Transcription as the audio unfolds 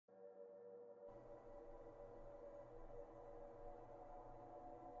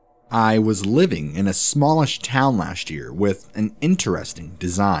I was living in a smallish town last year with an interesting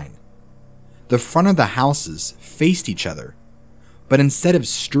design. The front of the houses faced each other, but instead of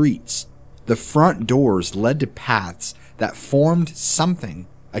streets, the front doors led to paths that formed something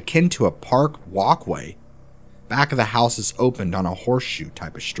akin to a park walkway. Back of the houses opened on a horseshoe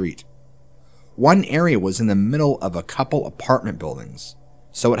type of street. One area was in the middle of a couple apartment buildings,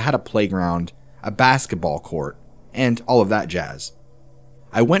 so it had a playground, a basketball court, and all of that jazz.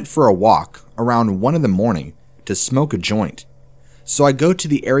 I went for a walk around 1 in the morning to smoke a joint, so I go to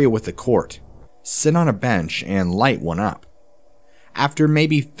the area with the court, sit on a bench, and light one up. After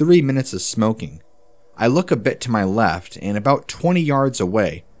maybe 3 minutes of smoking, I look a bit to my left, and about 20 yards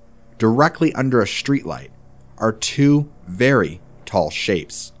away, directly under a streetlight, are two very tall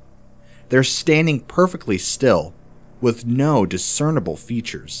shapes. They're standing perfectly still, with no discernible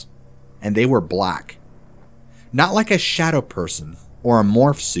features, and they were black. Not like a shadow person or a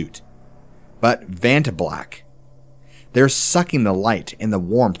morph suit, but Vanta black. They're sucking the light and the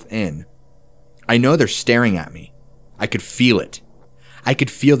warmth in. I know they're staring at me. I could feel it. I could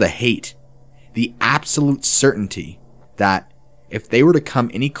feel the hate, the absolute certainty that if they were to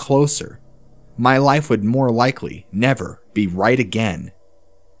come any closer, my life would more likely never be right again.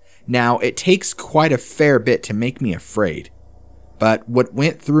 Now, it takes quite a fair bit to make me afraid, but what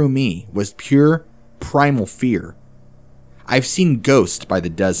went through me was pure primal fear. I've seen ghosts by the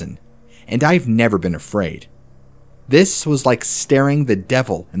dozen, and I've never been afraid. This was like staring the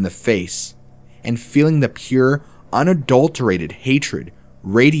devil in the face and feeling the pure, unadulterated hatred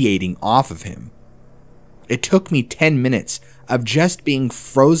radiating off of him. It took me 10 minutes of just being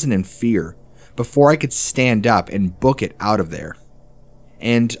frozen in fear before I could stand up and book it out of there.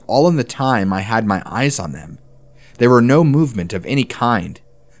 And all in the time I had my eyes on them, there were no movement of any kind,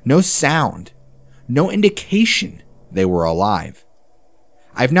 no sound, no indication they were alive.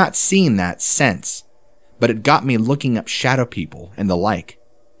 I've not seen that since, but it got me looking up shadow people and the like.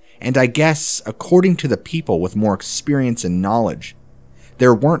 And I guess, according to the people with more experience and knowledge,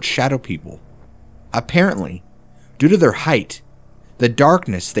 there weren't shadow people. Apparently, due to their height, the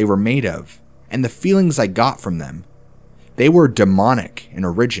darkness they were made of, and the feelings I got from them, they were demonic in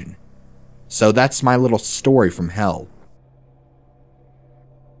origin. So that's my little story from hell.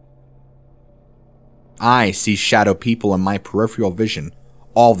 I see shadow people in my peripheral vision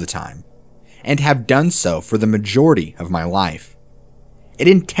all the time, and have done so for the majority of my life. It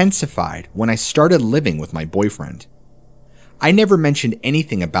intensified when I started living with my boyfriend. I never mentioned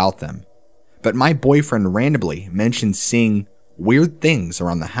anything about them, but my boyfriend randomly mentioned seeing weird things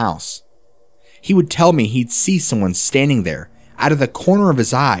around the house. He would tell me he'd see someone standing there out of the corner of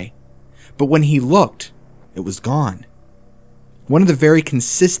his eye, but when he looked, it was gone. One of the very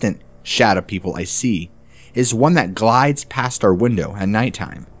consistent shadow people I see is one that glides past our window at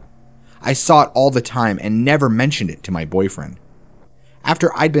nighttime. I saw it all the time and never mentioned it to my boyfriend.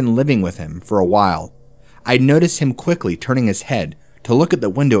 After I'd been living with him for a while, I'd noticed him quickly turning his head to look at the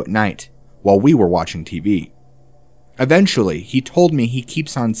window at night while we were watching TV. Eventually, he told me he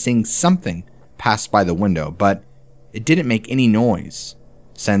keeps on seeing something pass by the window, but it didn't make any noise,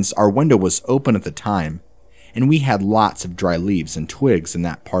 since our window was open at the time, and we had lots of dry leaves and twigs in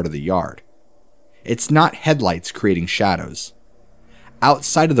that part of the yard. It's not headlights creating shadows.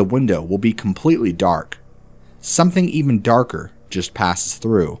 Outside of the window will be completely dark. Something even darker just passes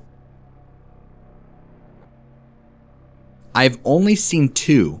through. I've only seen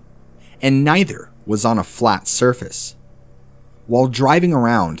two, and neither was on a flat surface. While driving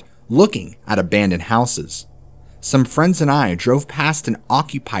around, looking at abandoned houses, some friends and I drove past an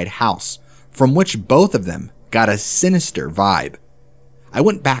occupied house from which both of them got a sinister vibe. I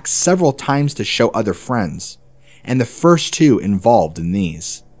went back several times to show other friends, and the first two involved in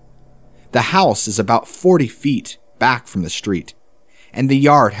these. The house is about 40 feet back from the street, and the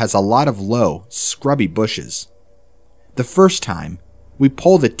yard has a lot of low, scrubby bushes. The first time, we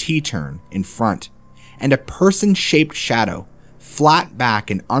pulled a T-turn in front, and a person-shaped shadow, flat back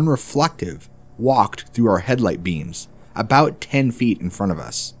and unreflective, walked through our headlight beams about 10 feet in front of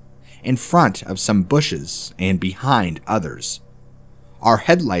us, in front of some bushes and behind others. Our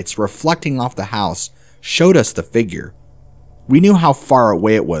headlights reflecting off the house showed us the figure. We knew how far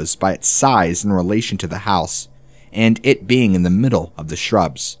away it was by its size in relation to the house, and it being in the middle of the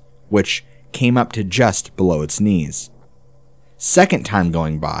shrubs, which came up to just below its knees. Second time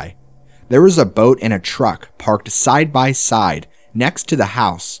going by, there was a boat and a truck parked side by side next to the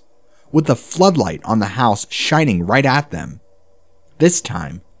house, with the floodlight on the house shining right at them. This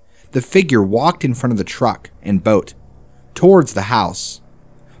time, the figure walked in front of the truck and boat, towards the house,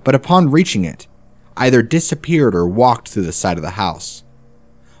 but upon reaching it, either disappeared or walked through the side of the house.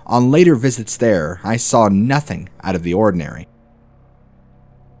 On later visits there, I saw nothing out of the ordinary.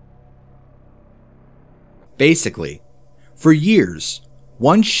 Basically, for years,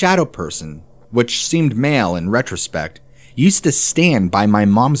 one shadow person, which seemed male in retrospect, used to stand by my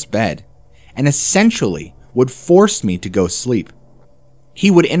mom's bed and essentially would force me to go sleep.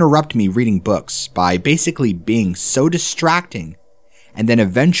 He would interrupt me reading books by basically being so distracting and then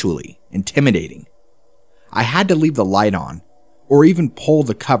eventually intimidating. I had to leave the light on or even pull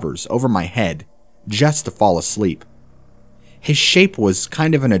the covers over my head just to fall asleep. His shape was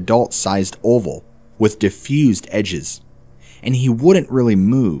kind of an adult-sized oval with diffused edges, and he wouldn't really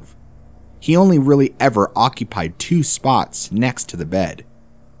move. He only really ever occupied 2 spots next to the bed.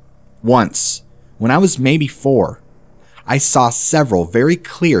 Once, when I was maybe 4, I saw several very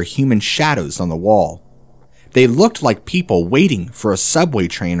clear human shadows on the wall. They looked like people waiting for a subway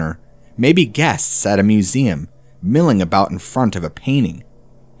train or maybe guests at a museum milling about in front of a painting.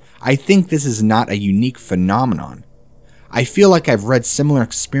 I think this is not a unique phenomenon. I feel like I've read similar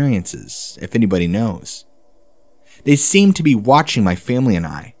experiences, if anybody knows. They seemed to be watching my family and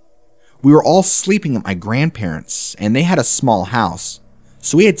I. We were all sleeping at my grandparents', and they had a small house,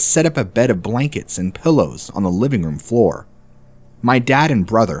 so we had set up a bed of blankets and pillows on the living room floor. My dad and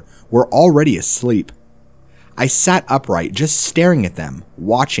brother were already asleep. I sat upright just staring at them,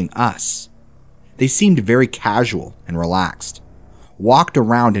 watching us. They seemed very casual and relaxed, walked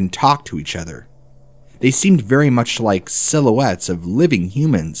around and talked to each other. They seemed very much like silhouettes of living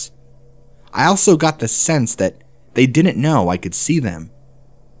humans. I also got the sense that they didn't know I could see them.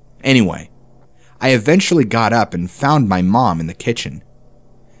 Anyway, I eventually got up and found my mom in the kitchen.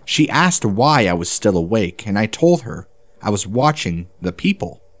 She asked why I was still awake, and I told her I was watching the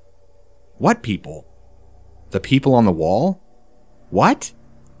people. What people? The people on the wall? What?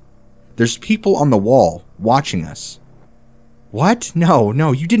 There's people on the wall watching us. What? No,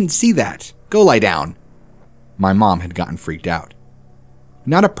 you didn't see that. Go lie down. My mom had gotten freaked out.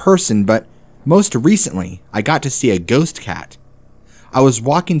 Not a person, but most recently, I got to see a ghost cat. I was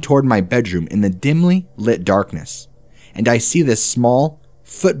walking toward my bedroom in the dimly lit darkness, and I see this small,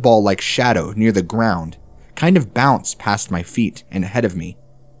 football-like shadow near the ground kind of bounce past my feet and ahead of me,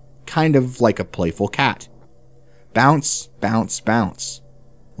 kind of like a playful cat. Bounce, bounce, bounce.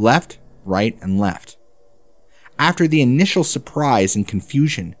 Left, right, and left. After the initial surprise and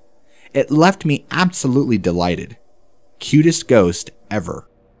confusion, it left me absolutely delighted. Cutest ghost ever.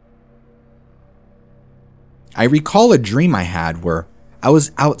 I recall a dream I had where I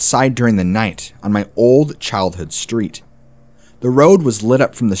was outside during the night on my old childhood street. The road was lit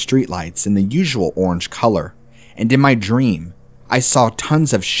up from the streetlights in the usual orange color, and in my dream, I saw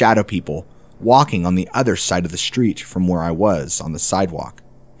tons of shadow people walking on the other side of the street from where I was on the sidewalk.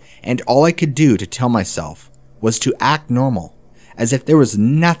 And all I could do to tell myself was to act normal, as if there was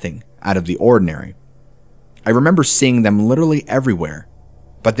nothing out of the ordinary. I remember seeing them literally everywhere,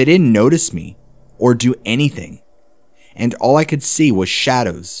 but they didn't notice me or do anything, and all I could see was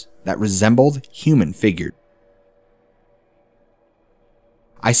shadows that resembled human figures.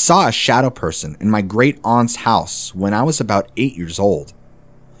 I saw a shadow person in my great-aunt's house when I was about 8 years old.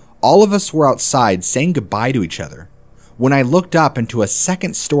 All of us were outside saying goodbye to each other when I looked up into a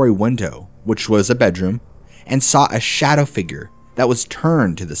second-story window, which was a bedroom, and saw a shadow figure that was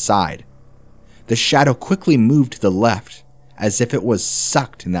turned to the side. The shadow quickly moved to the left, as if it was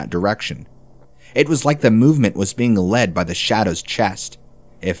sucked in that direction. It was like the movement was being led by the shadow's chest,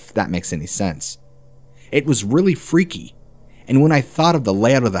 if that makes any sense. It was really freaky, and when I thought of the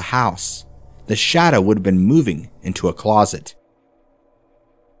layout of the house, the shadow would have been moving into a closet.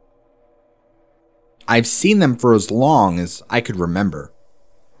 I've seen them for as long as I could remember.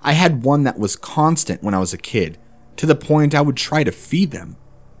 I had one that was constant when I was a kid, to the point I would try to feed them.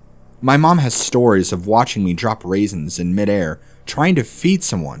 My mom has stories of watching me drop raisins in midair trying to feed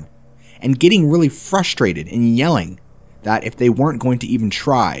someone, and getting really frustrated and yelling that if they weren't going to even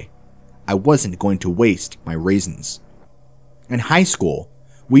try, I wasn't going to waste my raisins. In high school,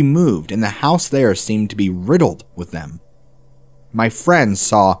 we moved and the house there seemed to be riddled with them. My friends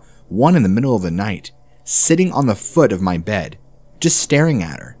saw one in the middle of the night, sitting on the foot of my bed, just staring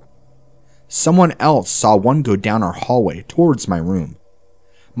at her. Someone else saw one go down our hallway towards my room.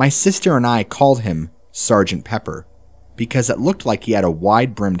 My sister and I called him Sergeant Pepper because it looked like he had a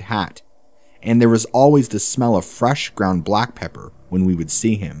wide-brimmed hat, and there was always the smell of fresh ground black pepper when we would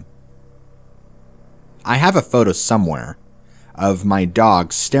see him. I have a photo somewhere of my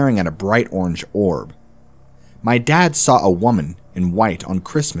dog staring at a bright orange orb. My dad saw a woman in white on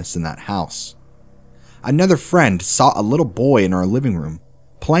Christmas in that house. Another friend saw a little boy in our living room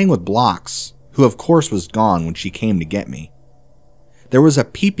playing with blocks, who of course was gone when she came to get me. There was a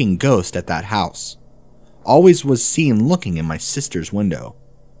peeping ghost at that house. Always was seen looking in my sister's window.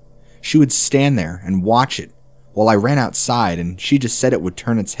 She would stand there and watch it while I ran outside, and she just said it would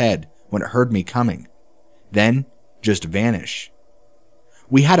turn its head when it heard me coming, then just vanish.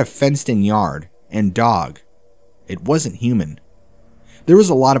 We had a fenced-in yard and dog. It wasn't human. There was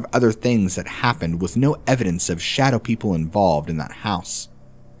a lot of other things that happened with no evidence of shadow people involved in that house.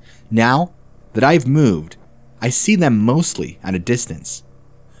 Now that I've moved, I see them mostly at a distance,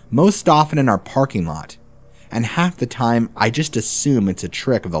 most often in our parking lot, and half the time I just assume it's a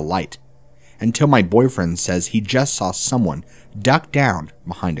trick of the light, until my boyfriend says he just saw someone duck down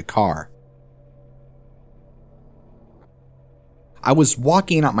behind a car. I was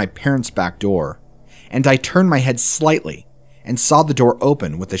walking out my parents' back door, and I turned my head slightly and saw the door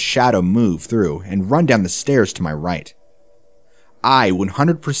open with a shadow move through and run down the stairs to my right. I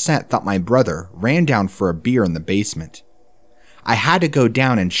 100% thought my brother ran down for a beer in the basement. I had to go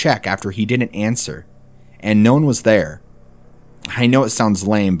down and check after he didn't answer, and no one was there. I know it sounds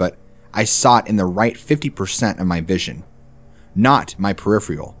lame, but I saw it in the right 50% of my vision, not my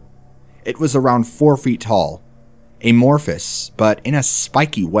peripheral. It was around 4 feet tall, amorphous, but in a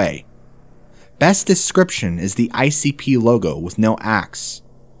spiky way. Best description is the ICP logo with no axe,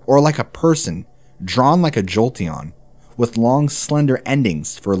 or like a person drawn like a Jolteon, with long slender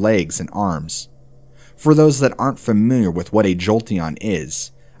endings for legs and arms. For those that aren't familiar with what a Jolteon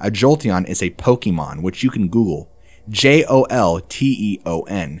is a Pokemon, which you can Google, Jolteon,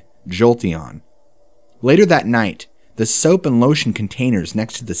 Jolteon. Later that night, the soap and lotion containers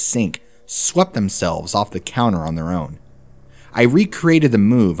next to the sink swept themselves off the counter on their own. I recreated the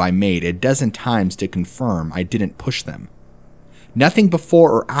move I made a dozen times to confirm I didn't push them. Nothing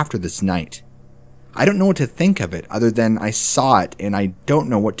before or after this night. I don't know what to think of it other than I saw it and I don't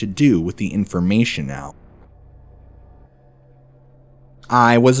know what to do with the information now.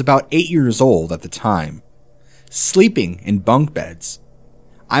 I was about 8 years old at the time, sleeping in bunk beds.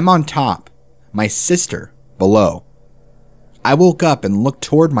 I'm on top, my sister below. I woke up and looked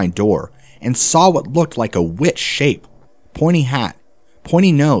toward my door and saw what looked like a witch shape, pointy hat,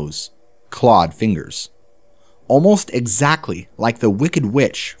 pointy nose, clawed fingers. Almost exactly like the Wicked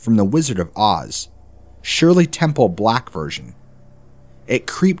Witch from The Wizard of Oz, Shirley Temple Black version. It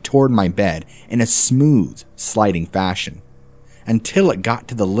creeped toward my bed in a smooth, sliding fashion, until it got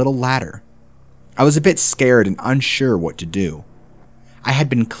to the little ladder. I was a bit scared and unsure what to do. I had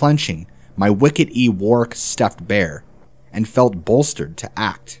been clenching my Wicked Warwick stuffed bear, and felt bolstered to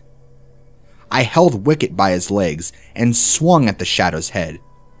act. I held Wicket by his legs and swung at the shadow's head,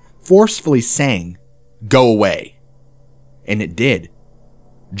 forcefully saying, "Go away." And it did.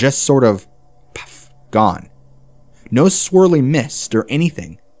 Just sort of, puff, gone. No swirly mist or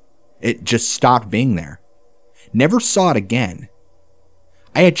anything. It just stopped being there. Never saw it again.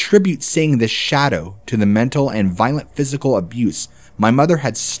 I attribute seeing this shadow to the mental and violent physical abuse my mother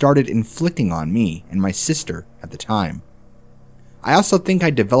had started inflicting on me and my sister at the time. I also think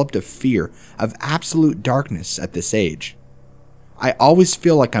I developed a fear of absolute darkness at this age. I always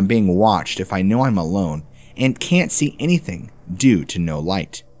feel like I'm being watched if I know I'm alone and can't see anything due to no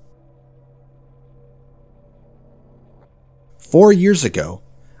light. 4 years ago,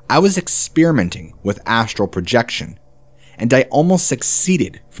 I was experimenting with astral projection, and I almost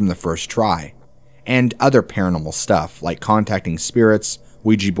succeeded from the first try, and other paranormal stuff like contacting spirits,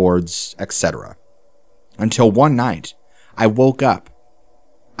 Ouija boards, etc. Until one night, I woke up.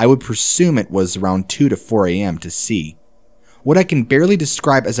 I would presume it was around 2 to 4 a.m. to see what I can barely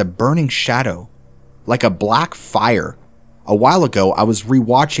describe as a burning shadow, like a black fire. A while ago, I was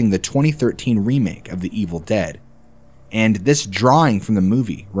rewatching the 2013 remake of The Evil Dead, and this drawing from the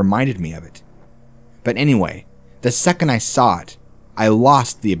movie reminded me of it. But anyway, the second I saw it, I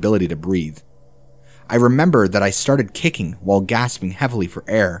lost the ability to breathe. I remember that I started kicking while gasping heavily for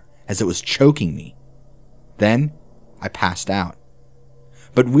air as it was choking me. Then, I passed out.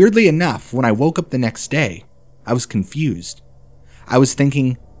 But weirdly enough, when I woke up the next day, I was confused. I was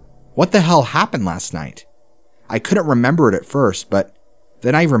thinking, what the hell happened last night? I couldn't remember it at first, but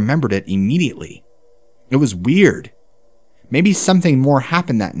then I remembered it immediately. It was weird. Maybe something more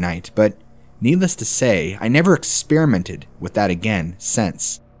happened that night, but needless to say, I never experimented with that again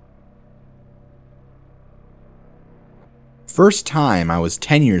since. First time I was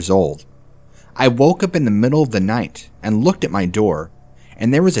 10 years old. I woke up in the middle of the night and looked at my door,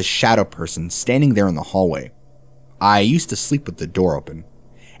 and there was a shadow person standing there in the hallway. I used to sleep with the door open,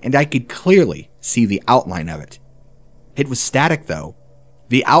 and I could clearly see the outline of it. It was static though.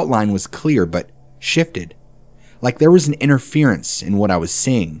 The outline was clear but shifted, like there was an interference in what I was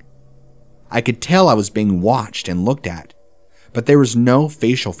seeing. I could tell I was being watched and looked at, but there was no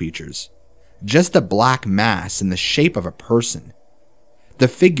facial features, just a black mass in the shape of a person. The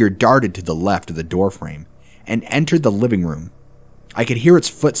figure darted to the left of the doorframe and entered the living room. I could hear its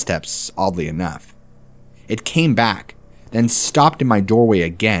footsteps, oddly enough. It came back, then stopped in my doorway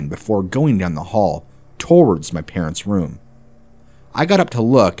again before going down the hall towards my parents' room. I got up to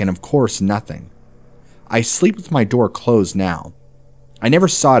look, and of course nothing. I sleep with my door closed now. I never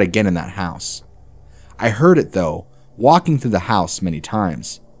saw it again in that house. I heard it, though, walking through the house many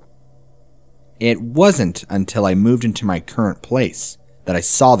times. It wasn't until I moved into my current place that I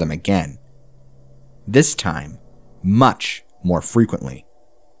saw them again. This time, much more frequently.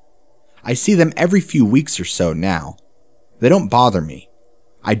 I see them every few weeks or so now. They don't bother me.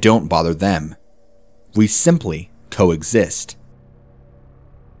 I don't bother them. We simply coexist.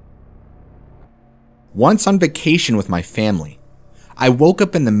 Once on vacation with my family, I woke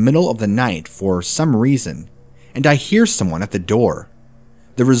up in the middle of the night for some reason, and I hear someone at the door.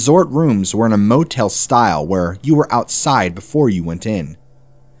 The resort rooms were in a motel style where you were outside before you went in.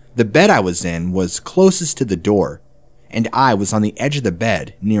 The bed I was in was closest to the door, and I was on the edge of the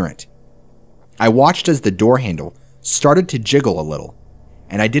bed near it. I watched as the door handle started to jiggle a little,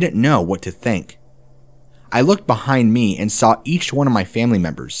 and I didn't know what to think. I looked behind me and saw each one of my family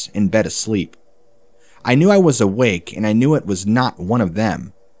members in bed asleep. I knew I was awake, and I knew it was not one of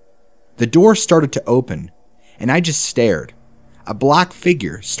them. The door started to open, and I just stared. A black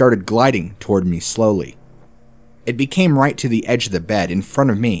figure started gliding toward me slowly. It became right to the edge of the bed in front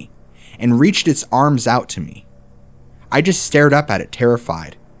of me and reached its arms out to me. I just stared up at it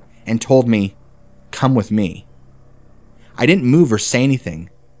terrified and told me, "Come with me." I didn't move or say anything.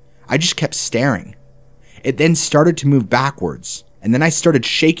 I just kept staring. It then started to move backwards, and then I started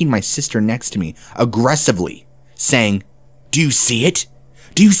shaking my sister next to me aggressively, saying, "Do you see it?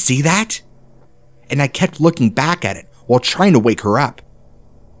 Do you see that?" And I kept looking back at it while trying to wake her up.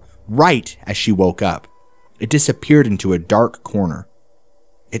 Right as she woke up, it disappeared into a dark corner.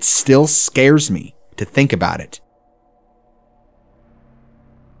 It still scares me to think about it.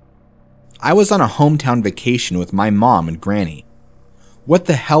 I was on a hometown vacation with my mom and granny. What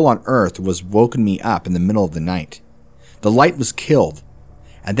the hell on earth was woken me up in the middle of the night? The light was killed,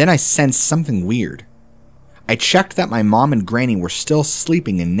 and then I sensed something weird. I checked that my mom and granny were still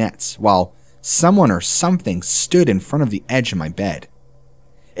sleeping in nets, while someone or something stood in front of the edge of my bed.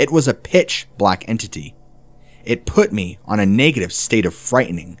 It was a pitch black entity. It put me on a negative state of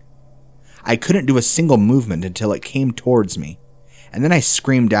frightening. I couldn't do a single movement until it came towards me, and then I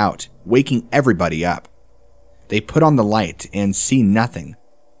screamed out, waking everybody up. They put on the light and see nothing.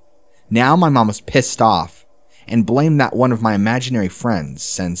 Now my mom was pissed off and blamed that one of my imaginary friends,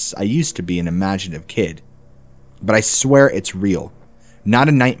 since I used to be an imaginative kid. But I swear it's real, not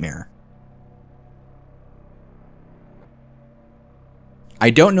a nightmare. I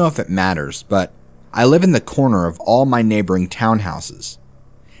don't know if it matters, but I live in the corner of all my neighboring townhouses.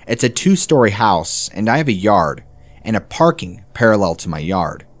 It's a 2-story house, and I have a yard and a parking parallel to my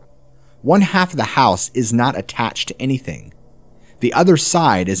yard. One half of the house is not attached to anything. The other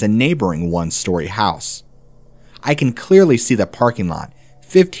side is a neighboring 1-story house. I can clearly see the parking lot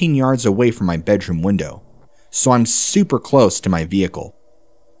 15 yards away from my bedroom window, so I'm super close to my vehicle.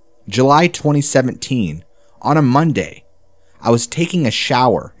 July 2017, on a Monday, I was taking a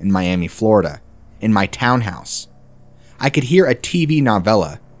shower in Miami, Florida, in my townhouse. I could hear a TV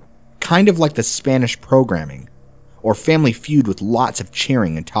novella, kind of like the Spanish programming, or Family Feud with lots of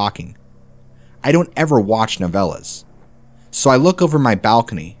cheering and talking. I don't ever watch novellas, so I look over my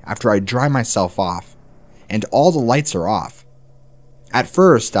balcony after I dry myself off, and all the lights are off. At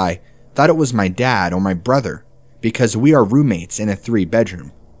first, I thought it was my dad or my brother, because we are roommates in a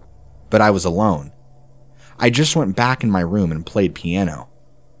 3-bedroom, but I was alone. I just went back in my room and played piano.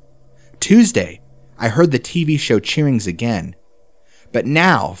 Tuesday, I heard the TV show cheerings again, but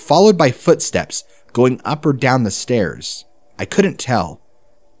now followed by footsteps going up or down the stairs. I couldn't tell.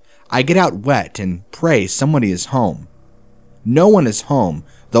 I get out wet and pray somebody is home. No one is home,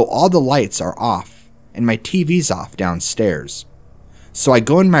 though all the lights are off and my TV's off downstairs. So I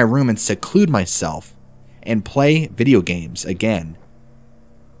go in my room and seclude myself and play video games again.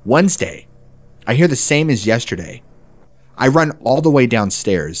 Wednesday, I hear the same as yesterday. I run all the way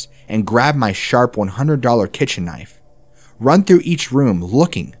downstairs and grab my sharp $100 kitchen knife, run through each room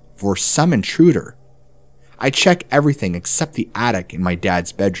looking for some intruder. I check everything except the attic in my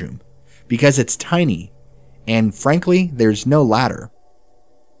dad's bedroom, because it's tiny, and frankly, there's no ladder.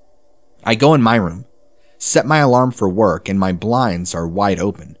 I go in my room, set my alarm for work, and my blinds are wide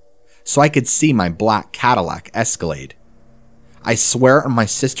open, so I could see my black Cadillac Escalade. I swear on my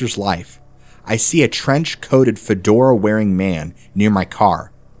sister's life, I see a trench-coated fedora-wearing man near my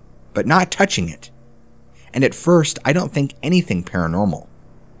car, but not touching it. And at first, I don't think anything paranormal.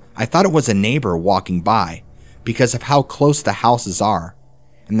 I thought it was a neighbor walking by because of how close the houses are,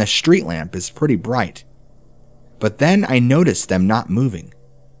 and the street lamp is pretty bright. But then I noticed them not moving,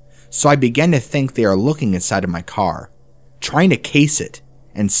 so I began to think they are looking inside of my car, trying to case it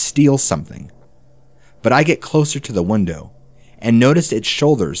and steal something. But I get closer to the window and notice its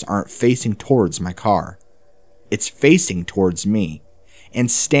shoulders aren't facing towards my car. It's facing towards me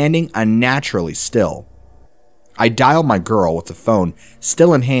and standing unnaturally still. I dial my girl with the phone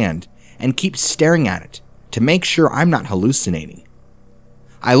still in hand and keep staring at it to make sure I'm not hallucinating.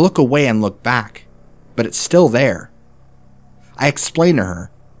 I look away and look back, but it's still there. I explain to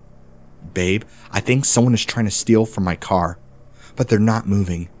her, "Babe, I think someone is trying to steal from my car, but they're not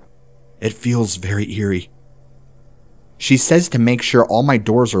moving. It feels very eerie." She says to make sure all my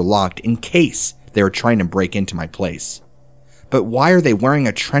doors are locked in case they are trying to break into my place. But why are they wearing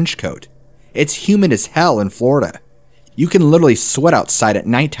a trench coat? It's humid as hell in Florida. You can literally sweat outside at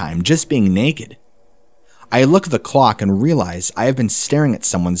nighttime just being naked. I look at the clock and realize I have been staring at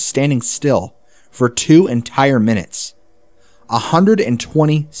someone standing still for 2 entire minutes.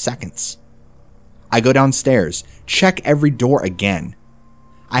 120 seconds. I go downstairs, check every door again.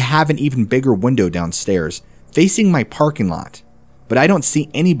 I have an even bigger window downstairs facing my parking lot, but I don't see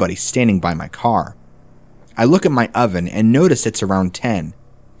anybody standing by my car. I look at my oven and notice it's around 10,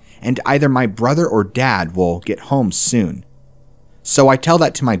 and either my brother or dad will get home soon. So I tell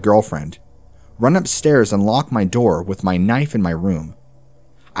that to my girlfriend, run upstairs and lock my door with my knife in my room.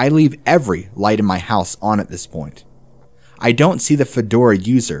 I leave every light in my house on at this point. I don't see the fedora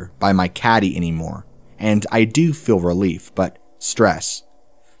user by my caddy anymore, and I do feel relief, but stress.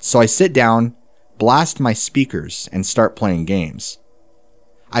 So I sit down, blast my speakers, and start playing games.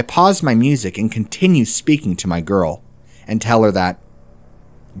 I pause my music and continue speaking to my girl, and tell her that,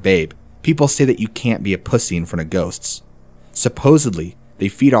 "Babe, people say that you can't be a pussy in front of ghosts. Supposedly, they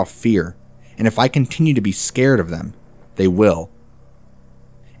feed off fear, and if I continue to be scared of them, they will."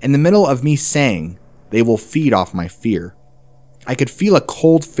 In the middle of me saying, "they will feed off my fear," I could feel a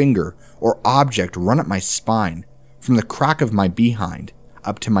cold finger or object run up my spine from the crack of my behind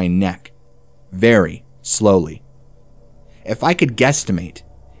up to my neck, very slowly. If I could guesstimate,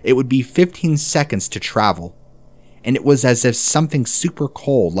 it would be 15 seconds to travel, and it was as if something super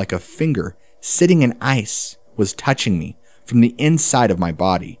cold like a finger sitting in ice was touching me from the inside of my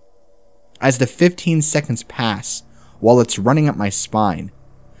body. As the 15 seconds pass while it's running up my spine,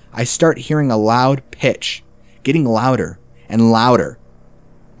 I start hearing a loud pitch, getting louder and louder.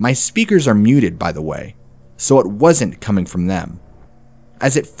 My speakers are muted, by the way, so it wasn't coming from them.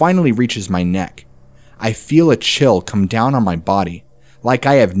 As it finally reaches my neck, I feel a chill come down on my body like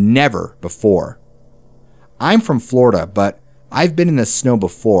I have never before. I'm from Florida, but I've been in the snow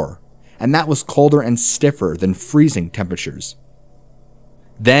before, and that was colder and stiffer than freezing temperatures.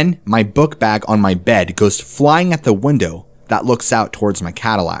 Then my book bag on my bed goes flying at the window that looks out towards my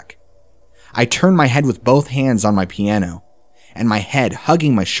Cadillac. I turn my head with both hands on my piano, and my head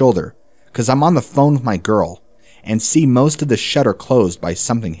hugging my shoulder because I'm on the phone with my girl, and see most of the shutter closed by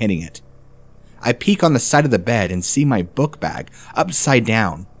something hitting it. I peek on the side of the bed and see my book bag upside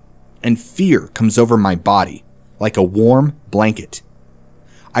down, and fear comes over my body like a warm blanket.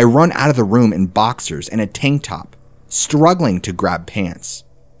 I run out of the room in boxers and a tank top, struggling to grab pants.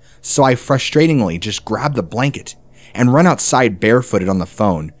 So I frustratingly just grab the blanket and run outside barefooted on the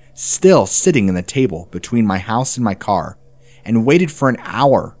phone, still sitting in the table between my house and my car, and waited for an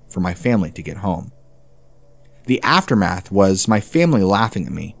hour for my family to get home. The aftermath was my family laughing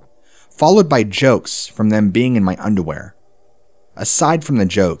at me, followed by jokes from them being in my underwear. Aside from the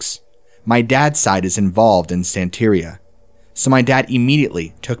jokes, my dad's side is involved in Santeria, so my dad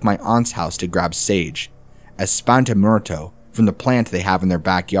immediately took my aunt's house to grab sage, Espanta Muerto from the plant they have in their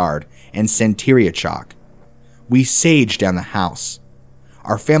backyard, and Santeria chalk. We saged down the house.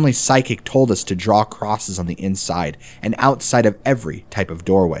 Our family psychic told us to draw crosses on the inside and outside of every type of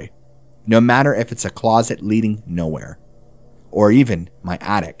doorway, no matter if it's a closet leading nowhere, or even my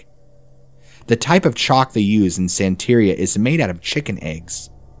attic. The type of chalk they use in Santeria is made out of chicken eggs.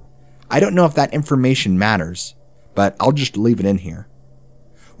 I don't know if that information matters, but I'll just leave it in here.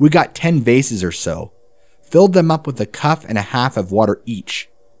 We got 10 vases or so, filled them up with a cup and a half of water each,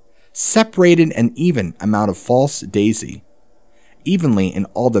 separated an even amount of false daisy, evenly in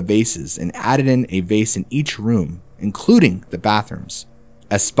all the vases, and added in a vase in each room, including the bathrooms.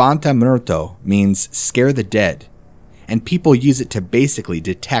 Espanta Muerto means scare the dead, and people use it to basically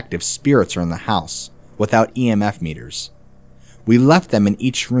detect if spirits are in the house without EMF meters. We left them in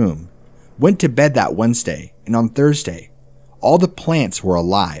each room, Went to bed that Wednesday, and on Thursday, all the plants were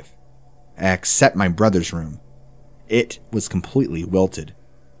alive, except my brother's room. It was completely wilted.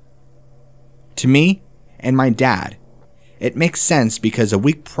 To me and my dad, it makes sense because a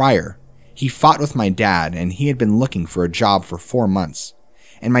week prior, he fought with my dad and he had been looking for a job for 4 months,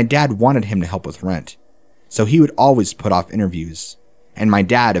 and my dad wanted him to help with rent, so he would always put off interviews, and my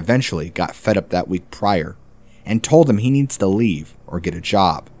dad eventually got fed up that week prior and told him he needs to leave or get a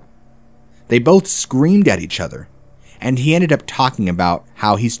job. They both screamed at each other, and he ended up talking about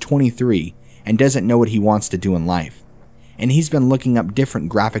how he's 23 and doesn't know what he wants to do in life, and he's been looking up different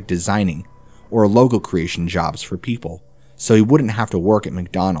graphic designing or logo creation jobs for people so he wouldn't have to work at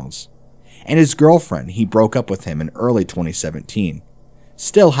McDonald's. And his girlfriend, he broke up with him in early 2017,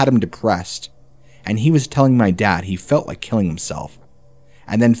 still had him depressed, and he was telling my dad he felt like killing himself,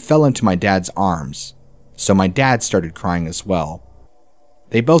 and then fell into my dad's arms, so my dad started crying as well.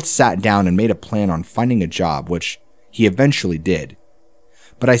 They both sat down and made a plan on finding a job, which he eventually did.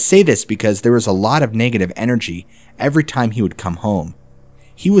 But I say this because there was a lot of negative energy every time he would come home.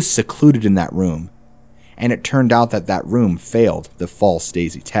 He was secluded in that room, and it turned out that that room failed the false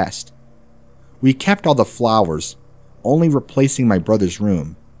daisy test. We kept all the flowers, only replacing my brother's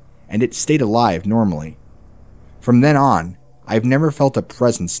room, and it stayed alive normally. From then on, I've never felt a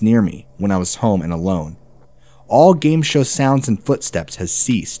presence near me when I was home and alone. All game show sounds and footsteps has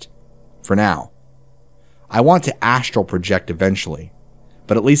ceased, for now. I want to astral project eventually,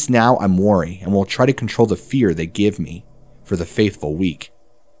 but at least now I'm wary and will try to control the fear they give me for the faithful weak.